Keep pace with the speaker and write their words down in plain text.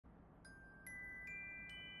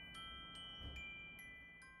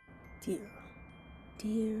Dear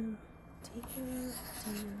Santa.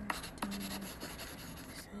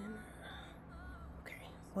 Okay,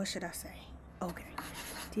 what should I say? Okay.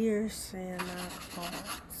 Dear Santa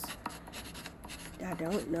Claus, I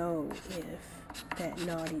don't know if that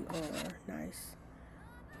naughty or nice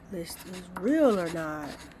list is real or not,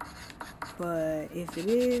 but if it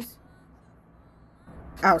is,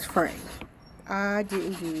 I was framed. I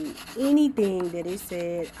didn't do anything that it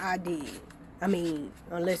said I did. I mean,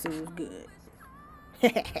 unless it was good.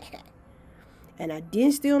 And I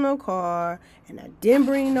didn't steal no car, and I didn't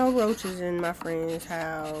bring no roaches in my friend's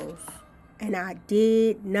house, and I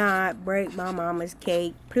did not break my mama's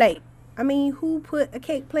cake plate. I mean, who put a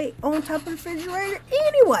cake plate on top of the refrigerator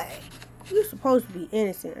anyway? You're supposed to be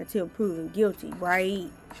innocent until proven guilty,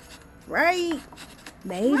 right? Right?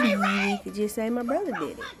 Maybe we could just say my brother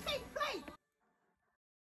did it.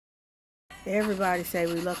 Everybody say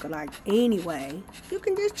we look alike anyway. You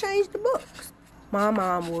can just change the books. My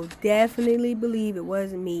mom will definitely believe it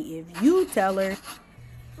wasn't me if you tell her,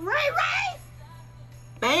 RayRay!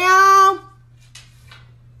 Ma'am!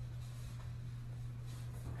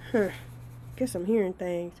 Guess I'm hearing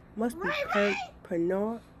things. Must be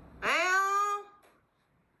Pernod. Ma'am?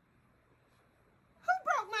 Who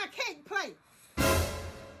broke my cake plate?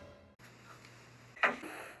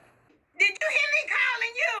 Did you hear me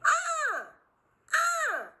calling you?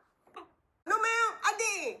 No, ma'am, I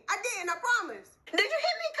didn't, I promise. Did you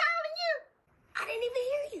hear me calling you? I didn't even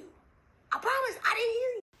hear you. I promise, I didn't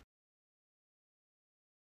hear you.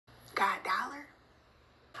 Got a dollar?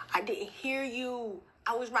 I didn't hear you.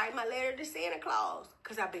 I was writing my letter to Santa Claus,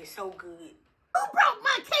 because I've been so good. Who broke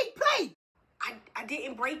my cake plate? I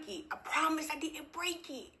didn't break it. I promise I didn't break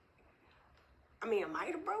it. I mean, I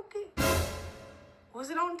might have broke it. Was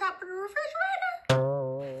it on top of the refrigerator?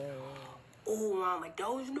 Oh, mama,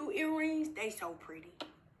 those new earrings, they so pretty.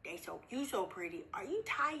 You so pretty. Are you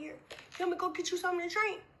tired? You want me to go get you something to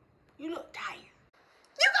drink? You look tired.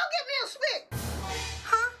 You go get me a spit.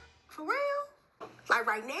 Huh? For real? Like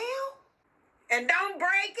right now? And don't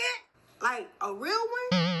break it? Like a real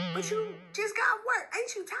one? But you just got work.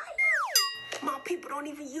 Ain't you tired? My people don't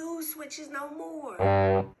even use switches no more.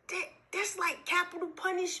 That's like capital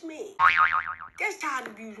punishment. That's child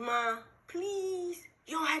abuse, Mom. Please.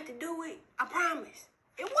 You don't have to do it. I promise.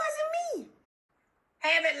 It wasn't me.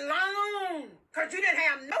 Have it long. Because you didn't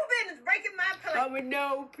have no business breaking my plate. Mama,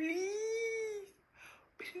 no, please.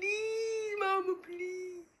 Please, Mama,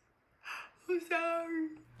 please. I'm sorry.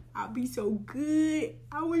 I'll be so good.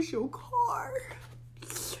 I wish your car.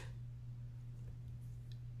 Please,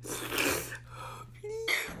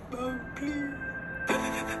 Mama, please.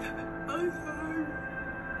 I'm sorry.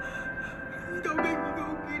 Please don't make me go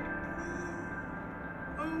get it, please.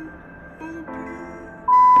 Oh, please.